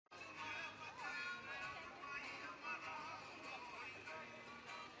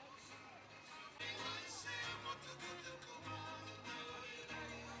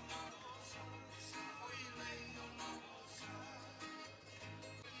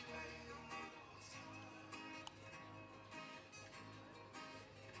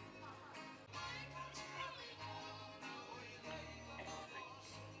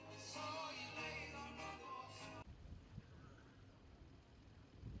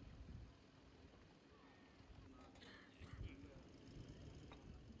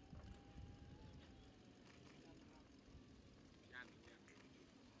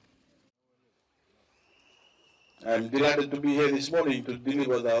I'm delighted to be here this morning to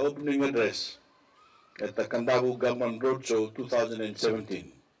deliver the opening address at the Kadavu Government Roadshow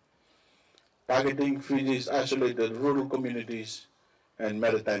 2017, targeting Fiji's isolated rural communities and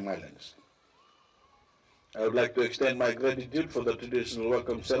maritime islands. I would like to extend my gratitude for the traditional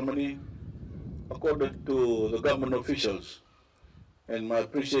welcome ceremony accorded to the government officials and my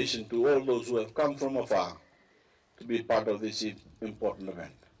appreciation to all those who have come from afar to be part of this important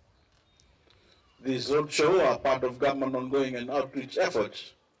event. These roadshows are part of government ongoing and outreach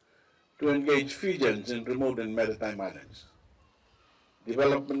efforts to engage Fijians in remote and maritime islands.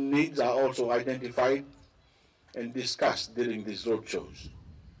 Development needs are also identified and discussed during these roadshows.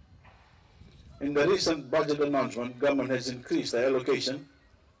 In the recent budget announcement, government has increased the allocation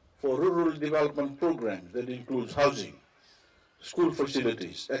for rural development programs that includes housing, school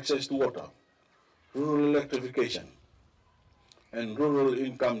facilities, access to water, rural electrification, and rural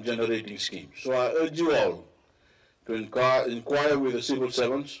income generating schemes. So I urge you all to inquire with the civil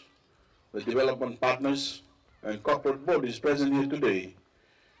servants, the development partners, and corporate bodies present here today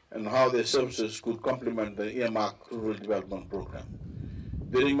and how their services could complement the earmarked rural development program.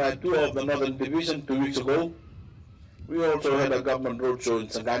 During my tour of the Northern Division 2 weeks ago, we also had a government roadshow in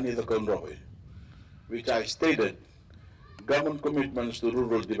Sangani, the Konrowe, which I stated government commitments to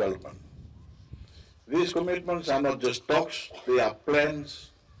rural development. These commitments are not just talks, they are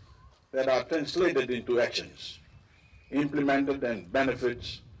plans that are translated into actions, implemented and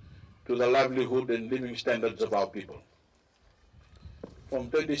benefits to the livelihood and living standards of our people. From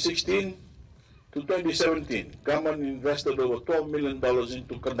 2016 to 2017, government invested over $12 million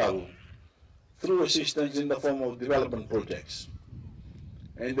into Kadavu through assistance in the form of development projects.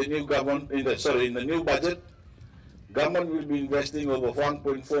 And the new government, in the new budget, government will be investing over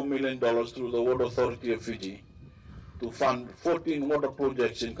 $1.4 million through the Water Authority of Fiji to fund 14 water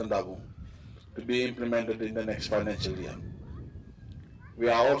projects in Kadavu to be implemented in the next financial year. We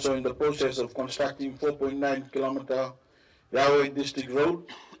are also in the process of constructing 4.9 kilometer Yahweh District Road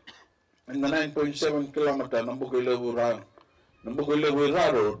and the 9.7 kilometer Nambukulewu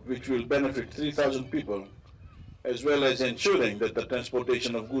Road, which will benefit 3,000 people, as well as ensuring that the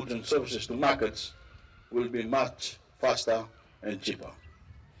transportation of goods and services to markets will be much faster and cheaper.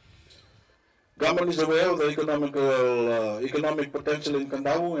 Government is aware of the economic potential in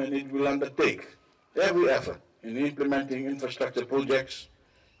Kadavu, and it will undertake every effort in implementing infrastructure projects,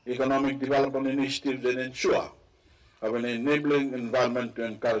 economic development initiatives, and ensure of an enabling environment to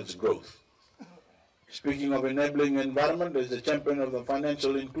encourage growth. Speaking of enabling environment, as the champion of the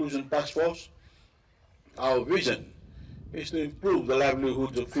Financial Inclusion Task Force, our vision is to improve the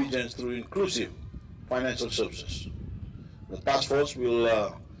livelihoods of Fijians through inclusive financial services. The task force will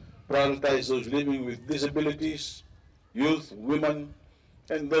prioritize those living with disabilities, youth, women,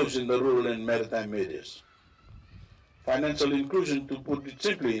 and those in the rural and maritime areas. Financial inclusion, to put it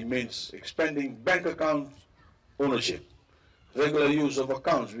simply, means expanding bank account ownership, regular use of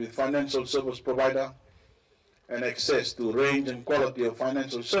accounts with financial service provider, and access to range and quality of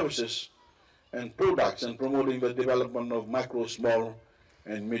financial services and products, and promoting the development of micro, small,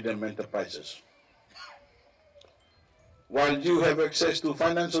 and medium enterprises. While you have access to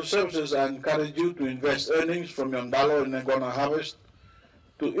financial services, I encourage you to invest earnings from your Ndalo and Ngona harvest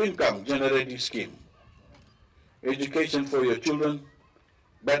to income-generating scheme, education for your children,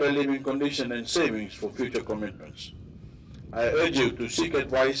 better living condition, and savings for future commitments. I urge you to seek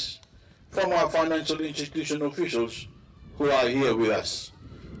advice from our financial institution officials who are here with us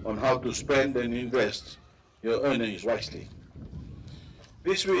on how to spend and invest your earnings wisely.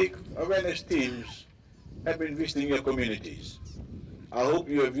 This week, awareness teams have been visiting your communities. I hope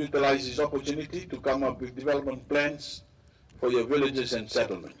you have utilized this opportunity to come up with development plans for your villages and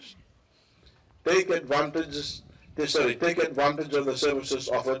settlements. Take advantage of the services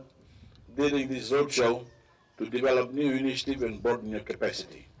offered during this roadshow to develop new initiatives and broaden your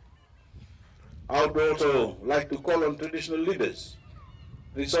capacity. I would also like to call on traditional leaders,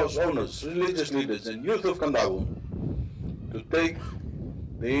 resource owners, religious leaders, and youth of Kadavu to take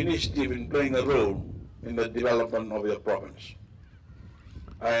the initiative in playing a role in the development of your province.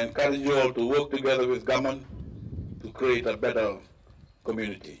 I encourage you all to work together with government to create a better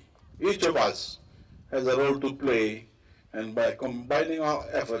community. Each of us has a role to play, and by combining our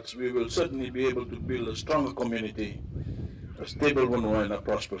efforts, we will certainly be able to build a stronger community, a stable one, and a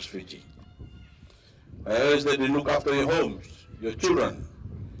prosperous Fiji. I urge that you look after your homes, your children,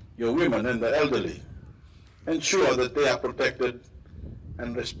 your women, and the elderly. Ensure that they are protected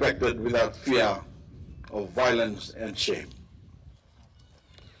and respected without fear of violence and shame.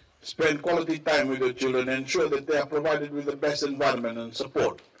 Spend quality time with your children and ensure that they are provided with the best environment and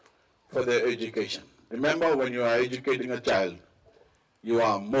support for their education. Remember, when you are educating a child, you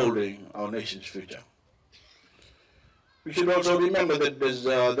are molding our nation's future. We should also remember that,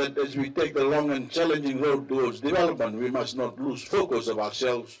 as we take the long and challenging road towards development, we must not lose focus of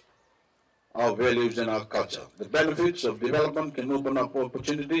ourselves, our values, and our culture. The benefits of development can open up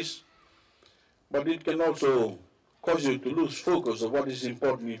opportunities, but it can also cause you to lose focus of what is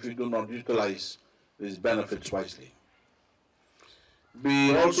important if you do not utilize these benefits wisely.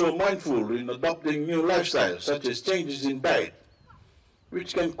 Be also mindful in adopting new lifestyles, such as changes in diet,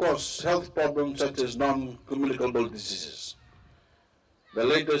 which can cause health problems such as non-communicable diseases. The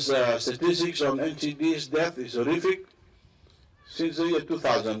latest statistics on NCD's death is horrific. Since the year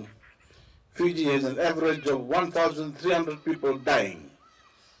 2000, Fiji has an average of 1,300 people dying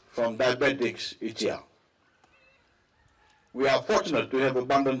from diabetics each year. We are fortunate to have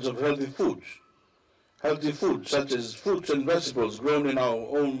abundance of healthy foods such as fruits and vegetables grown in our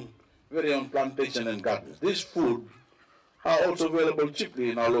own very own plantation and gardens. These foods are also available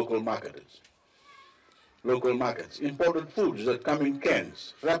cheaply in our local markets. Imported foods that come in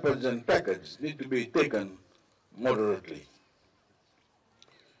cans, wrappers, and packaged need to be taken moderately.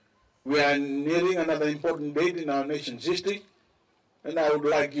 We are nearing another important date in our nation's history, and I would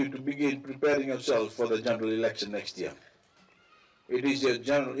like you to begin preparing yourselves for the general election next year. It is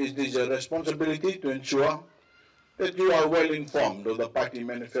your responsibility to ensure that you are well informed of the party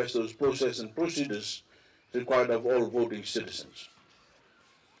manifesto's process and procedures required of all voting citizens.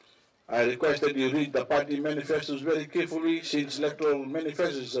 I request that you read the party manifestos very carefully, since electoral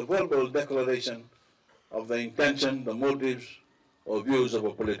manifesto is a verbal declaration of the intention, the motives, or views of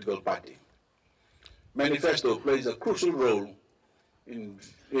a political party. Manifesto plays a crucial role in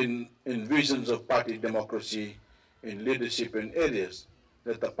visions of party democracy, in leadership in areas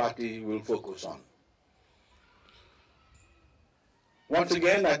that the party will focus on. Once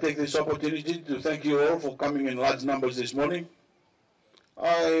again, I take this opportunity to thank you all for coming in large numbers this morning.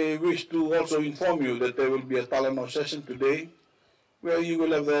 I wish to also inform you that there will be a Talano session today where you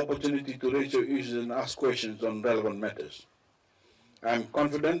will have the opportunity to raise your issues and ask questions on relevant matters. I am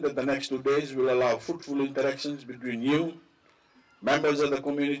confident that the next 2 days will allow fruitful interactions between you, members of the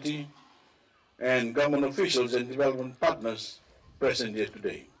community, and government officials and development partners present here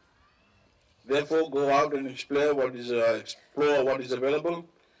today. Therefore, go out and explore what is available,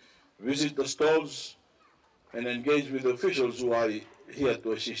 visit the stalls, and engage with the officials who are here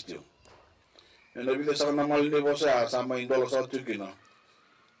to assist you. And I will say na malini sa sama indolo sa tukina.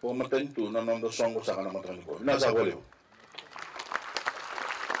 Po matentu na nondo songo sa kana matani ko. Na sa voleo.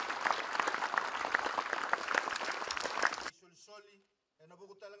 Soli na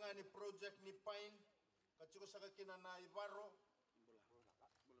bukutalanga ni project ni Pine katsiko sa kakina na Ivaro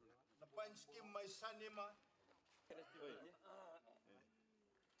na Pine scheme may sanima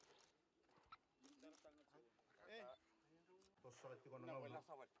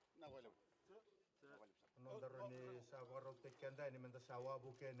Nondaro ni sa Voreqe kenda ni menda sawa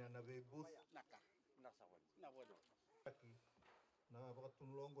bukene na be booth naka na walo na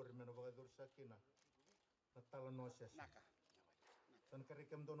bakatunlongo ri mena bakadur sakina na talanosis naka san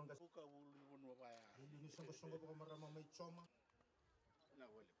karikam donon gas ka ulun wabaya ini sungguh-sungguh Bainimarama may choma na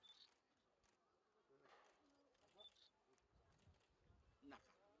walo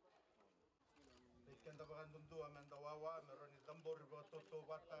naka kenda bakan dundu amenda wawa meroni dambor batoto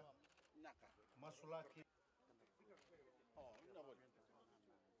bata naka masulaki oh na walo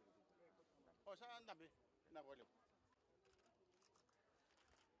oh saan tabi na walo